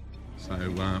 So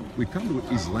we've come to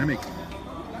an Islamic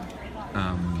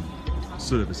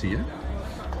service here.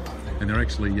 And they're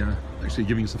actually actually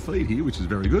giving us a feed here, which is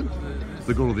very good.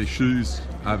 They've got all their shoes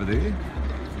over there,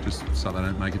 just so they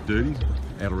don't make it dirty,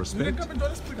 out of respect.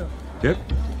 Yep.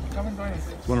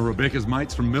 It's one of Rebecca's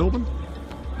mates from Melbourne.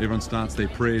 Everyone starts their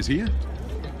prayers here.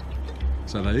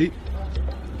 So they eat,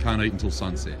 can't eat until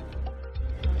sunset.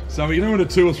 So we're going to do a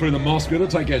tour through the mosque. We've got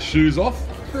to take our shoes off.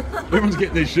 Everyone's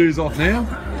getting their shoes off now.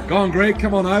 Go on, Greg,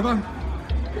 come on over.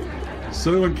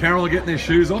 Sue and Carol are getting their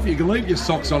shoes off. You can leave your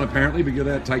socks on apparently, but you've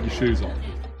got to take your shoes off.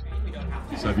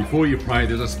 So before you pray,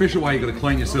 there's a special way you've got to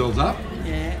clean yourselves up.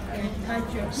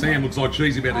 Sam looks like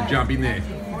she's about to jump in there.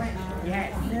 Yeah,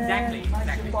 exactly.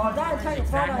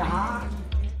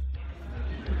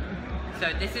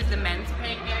 So this is the men's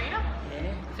praying area.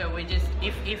 So we just,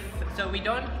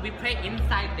 we pray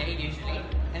inside there usually.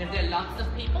 And if there are lots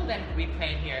of people, then we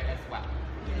pray here as well.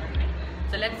 Okay.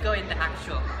 So let's go in the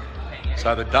actual praying area.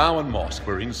 So the Darwin Mosque,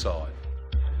 we're inside.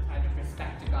 Out of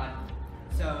respect to God.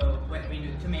 So what we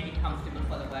do to make it comfortable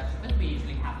for the worshippers, we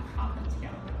usually have a carpet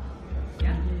together.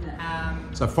 Yeah.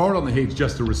 So forehead on the head's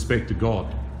just a respect to God.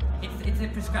 It's a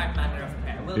prescribed manner of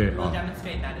prayer. We'll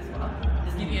demonstrate that as well.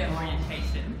 Just give you an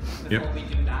orientation before we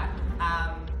do that.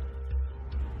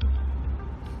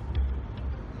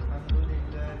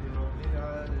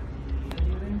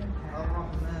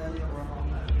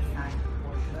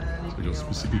 So we've got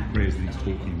specific prayers that he's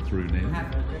talking through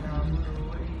now.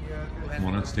 From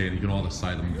what I understand, you can either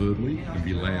say them verbally and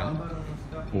be loud,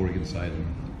 or you can say them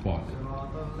quietly.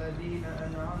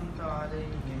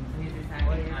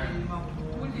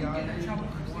 Will you get in trouble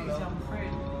because he's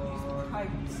prayed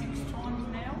 6 times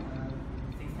now?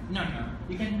 No.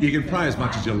 You can pray as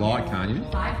much as you like, can't you?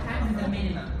 5 times is the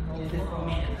minimum.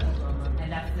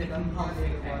 And that's the compulsory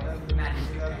prayer, the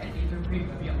mandatory prayer. You can pray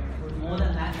more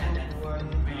than that, and that's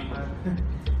really good.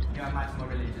 You're a much more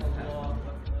religious person.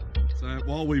 So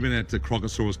while we've been at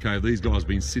Crocosaurus Cove, these guys have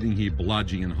been sitting here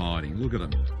bludging and hiding. Look at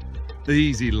them.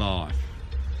 Easy life.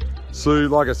 Sue,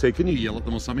 like I said, can you yell at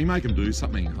them or something? Make them do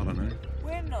something. I don't know.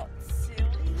 We're not silly.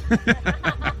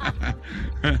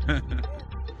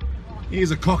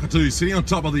 Here's a cockatoo sitting on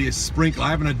top of the sprinkler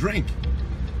having a drink.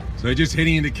 So we're just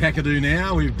heading into Kakadu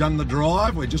now. We've done the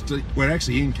drive. We're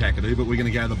actually in Kakadu, but we're going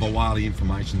to go to the Bawali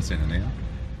Information Centre now.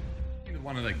 Into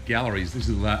one of the galleries. This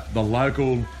is the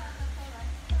local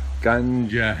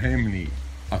Ganjahemni.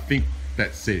 I think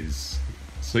that says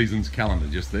seasons calendar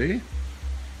just there.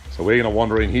 So we're going to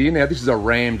wander in here. Now this is a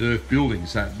rammed earth building,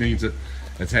 so it means that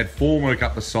it's had formwork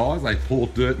up the sides. They pour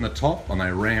dirt in the top and they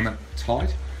ram it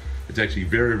tight. It's actually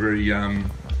very, very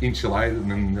insulated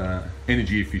and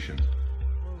energy efficient.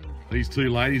 These two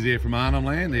ladies there from Arnhem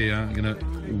Land, they're going to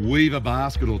weave a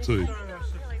basket or two.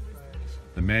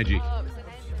 The magic.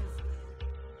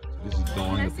 This is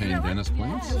dyeing the pandanus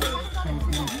plants.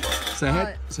 So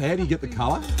how do you get the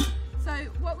colour? So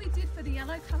what we did for the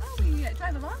yellow colour, we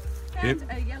drove along, found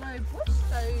a yellow bush,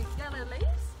 so yellow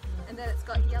leaves, and then it's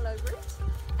got yellow root,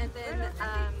 and then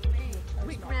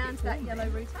we ground that yellow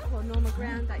root up, or Norma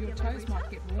ground that yellow root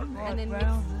up, and then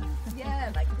ground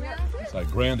it. So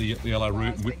ground the yellow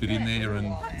root and whipped it in there and...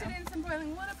 Popped it in some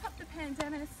boiling water, popped the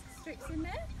pandanus strips in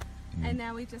there, and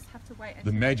now we just have to wait.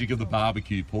 The magic of the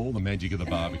barbecue, Paul, the magic of the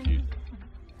barbecue.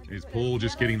 Here's Paul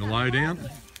just getting the lowdown.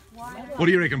 What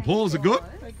do you reckon, Paul? Is it good?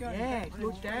 Yeah,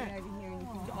 good dad.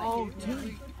 Oh,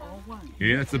 two.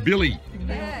 Yeah, it's a billy.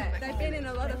 Yeah, they've been in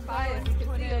a lot of fires. You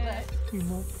can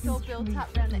feel the salt built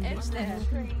up around the edge there.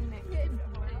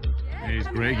 There's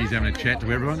Greg, he's having a chat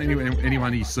to everyone.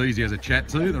 Anyone he sees he has a chat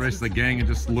to. The rest of the gang are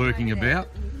just lurking about.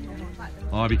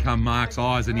 I become Mark's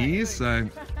eyes and ears, so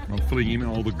I'm filling in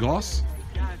all the goss.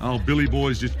 Old Billy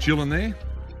boy's just chilling there.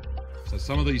 So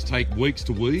some of these take weeks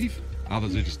to weave,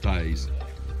 others are just days.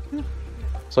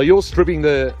 So you're stripping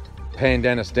the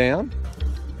pandanus down,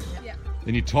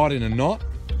 then you tie it in a knot,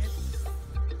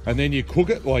 and then you cook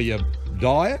it while you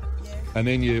dye it, and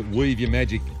then you weave your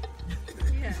magic.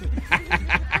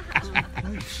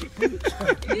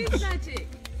 Huge magic.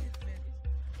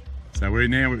 So we're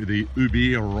now at the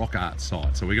Ubia rock art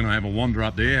site. So we're going to have a wander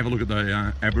up there, have a look at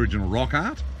the Aboriginal rock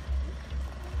art,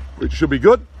 which should be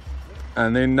good,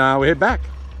 and then we head back.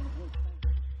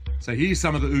 So here's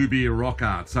some of the Ubia rock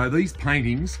art. So these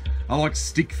paintings are like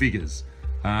stick figures.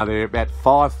 They're about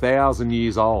 5,000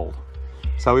 years old.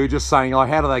 So we were just saying, oh,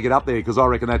 how do they get up there? Because I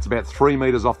reckon that's about 3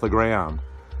 metres off the ground.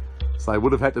 So they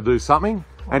would have had to do something.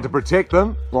 And to protect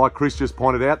them, like Chris just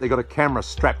pointed out, they've got a camera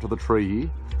strapped to the tree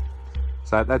here.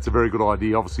 So that's a very good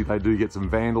idea. Obviously they do get some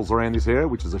vandals around this area,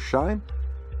 which is a shame.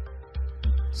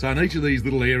 So in each of these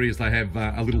little areas, they have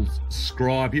a little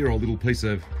scribe here, or a little piece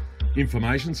of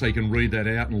information, so you can read that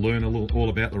out and learn all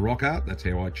about the rock art. That's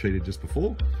how I cheated just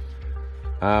before.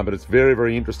 But it's very,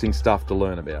 very interesting stuff to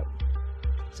learn about.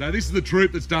 So this is the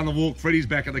troop that's done the walk. Freddie's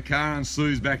back at the car and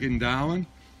Sue's back in Darwin.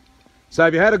 So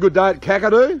have you had a good day at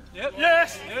Kakadu? Yep.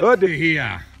 Yes. Good to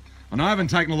hear. And I haven't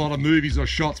taken a lot of movies or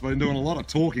shots, but I've been doing a lot of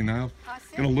talking now. I'm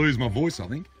going to lose my voice, I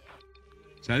think.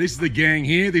 So this is the gang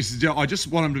here. I just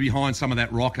want them to be behind some of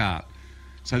that rock art.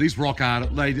 So this rock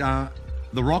art, the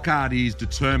rock art is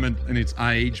determined in its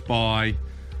age by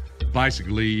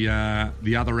basically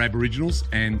the other Aboriginals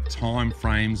and time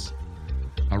frames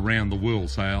around the world.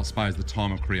 So I suppose the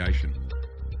time of creation.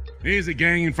 Here's a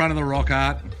gang in front of the rock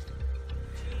art.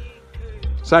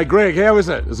 So Greg, how is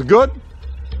it? Is it good?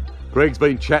 Greg's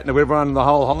been chatting to everyone the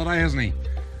whole holiday, hasn't he?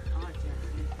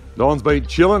 Don's been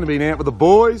chilling, been out with the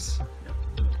boys.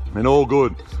 And all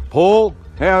good. Paul,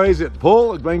 how is it?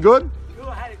 Paul, it's been good? Good,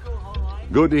 I had a good holiday.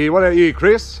 Good to hear. What about you,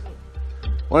 Chris?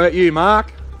 What about you,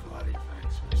 Mark?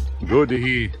 Good to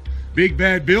hear. Big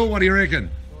Bad Bill, what do you reckon?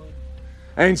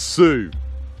 And Sue.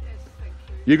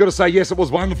 You've got to say, yes, it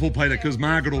was wonderful, Peter, because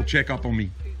Margaret will check up on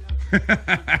me.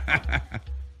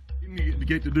 Didn't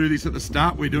get to do this at the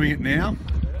start. We're doing it now.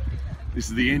 This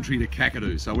is the entry to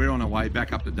Kakadu. So we're on our way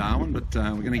back up to Darwin, but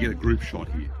we're going to get a group shot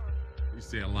here.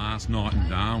 This is our last night in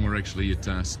Darwin. We're actually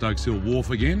at Stokes Hill Wharf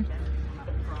again.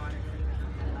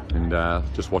 And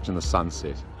just watching the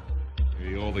sunset.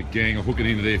 Here, all the gang are hooking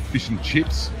into their fish and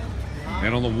chips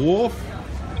out on the wharf.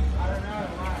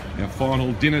 Our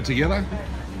final dinner together.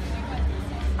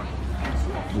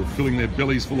 We're filling their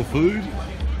bellies full of food.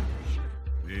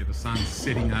 Yeah, the sun's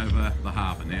setting over the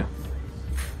harbour now.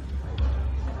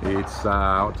 It's,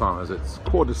 what time is it? It's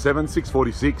 6:45,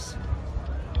 6:46.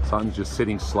 Sun's just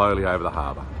setting slowly over the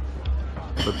harbour.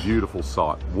 It's a beautiful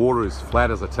sight. Water is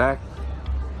flat as a tack.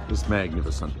 Just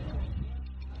magnificent.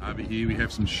 Over here we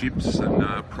have some ships and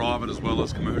private as well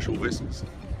as commercial vessels.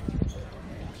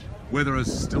 Weather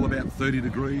is still about 30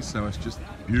 degrees, so it's just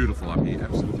beautiful up here.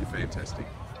 Absolutely fantastic.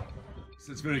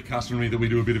 So it's very customary that we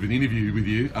do a bit of an interview with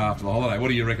you after the holiday. What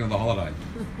do you reckon of the holiday?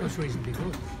 That's reasonably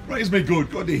good. Reasonably good.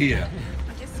 Good to hear.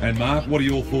 And Mark, what are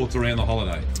your thoughts around the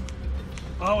holiday?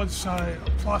 I would say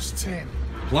 +10.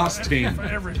 +10. For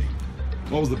everything.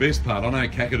 What was the best part? I know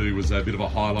Kakadu was a bit of a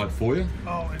highlight for you.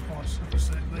 Oh, it was. It was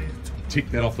there. Tick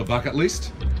that off the bucket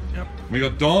list. Yep. We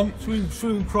got Don.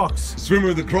 Swim Crocs. Swimming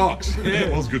with the Crocs. Yeah,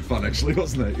 it was good fun actually,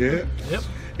 wasn't it? Yeah. Yep.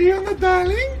 You my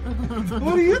darling?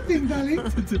 What do you think, darling?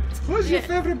 What's your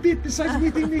favourite bit besides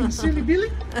meeting me, silly Billy?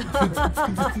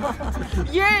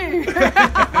 You!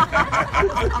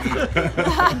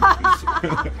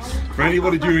 Freddie,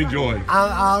 what did you enjoy?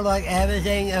 I like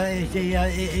everything.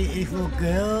 It's for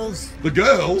girls. The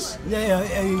girls? Yeah,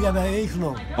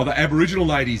 Aboriginal. Oh, the Aboriginal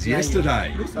ladies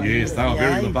yesterday. Yes, they were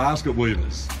very Yeah. the basket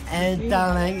weavers. And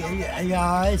darling,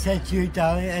 I said to you,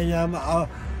 darling, and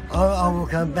I will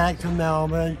come back to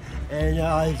Melbourne and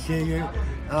I see you.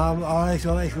 I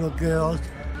saw it for girls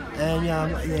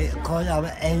and called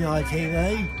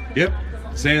NITV. Yep,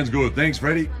 sounds good. Thanks,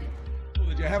 Freddie.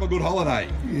 Did you have a good holiday?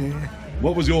 Yeah.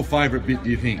 What was your favourite bit, do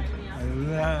you think?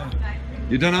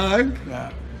 You don't know? No.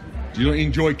 Did you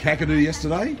enjoy Kakadu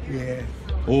yesterday? Yeah.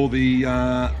 Or the,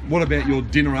 what about your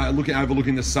dinner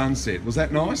overlooking the sunset? Was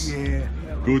that nice? Yeah.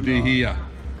 Good to hear.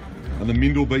 And the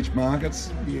Mindle Beach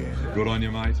markets? Yeah. Good on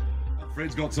you, mate.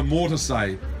 Fred's got some more to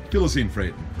say. Fill us in,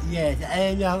 Fred. Yes,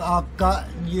 and I've got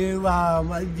you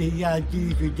the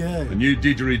didgeridoo. The new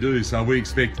didgeridoo, so we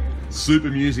expect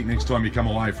super music next time you come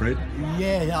away, Fred.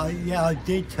 Yeah, I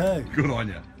did too. Good on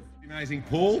you. Amazing,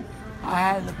 Paul. I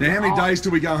had the Now, how many days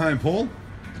till we go home, Paul?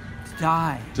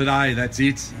 Today. Today, that's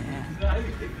it. Yeah.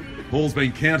 Paul's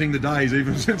been counting the days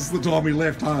even since the time we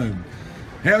left home.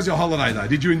 How's your holiday though?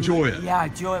 Did you enjoy it? Yeah, I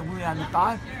enjoyed it. We were on the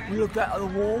boat. We looked at the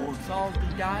walls all the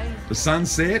days. The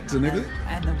sunset and everything?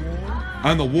 And the wall.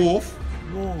 And the wharf?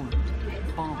 Wall.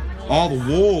 Oh, the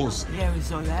wars. Yeah, we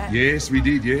saw that. Yes, we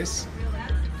did, yes.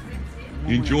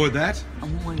 You enjoyed that?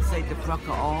 And we went to see the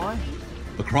crocodile.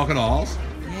 The crocodiles?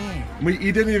 Yeah.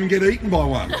 You didn't even get eaten by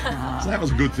one. So that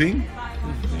was a good thing.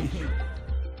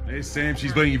 There's Sam,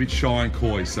 she's being a bit shy and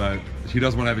coy, so she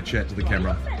doesn't want to have a chat to the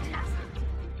camera.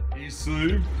 Here's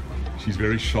Sue. She's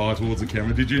very shy towards the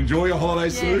camera. Did you enjoy your holiday,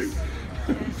 Sue?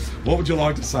 Yes. What would you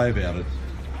like to say about it?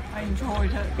 I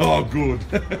enjoyed it. Oh, good.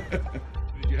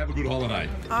 Did you have a good holiday?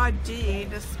 I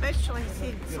did, especially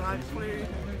since I flew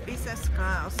business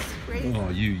class. Oh,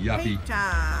 you yuppie.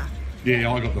 Peter.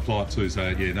 Yeah, I got the flight too, so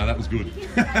yeah, no, that was good. Did you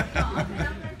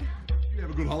have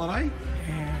a good holiday?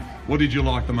 Yeah. What did you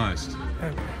like the most?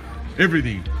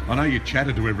 Everything. I know you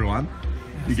chatted to everyone.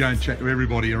 You go and chat to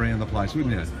everybody around the place,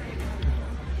 wouldn't you?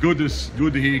 Good to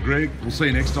hear, Greg. We'll see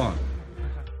you next time.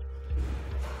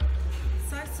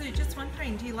 So, Sue, just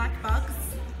wondering, do you like bugs?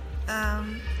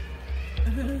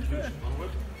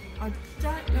 I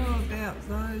don't know about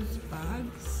those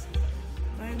bugs.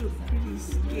 They look pretty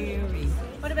scary.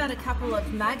 What about a couple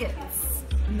of nuggets?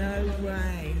 No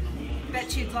way.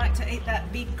 Bet you'd like to eat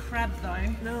that big crab though.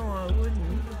 No, I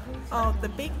wouldn't. Oh, the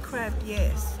big crab,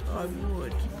 yes, I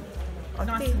would.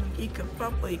 I think you could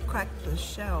probably crack the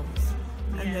shells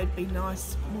and there'd be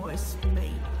nice moist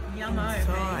meat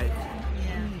inside.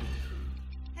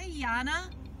 Hey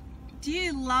Yana, do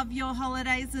you love your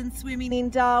holidays and swimming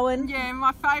in Darwin? Yeah,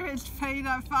 my favourite's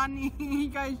Peter, funny. He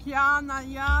goes, Yana,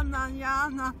 Yana,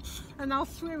 Yana, and I'll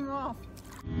swim off.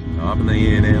 Up in the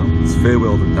air now. It's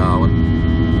farewell to Darwin.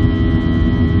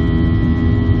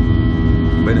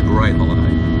 Been a great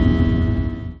holiday.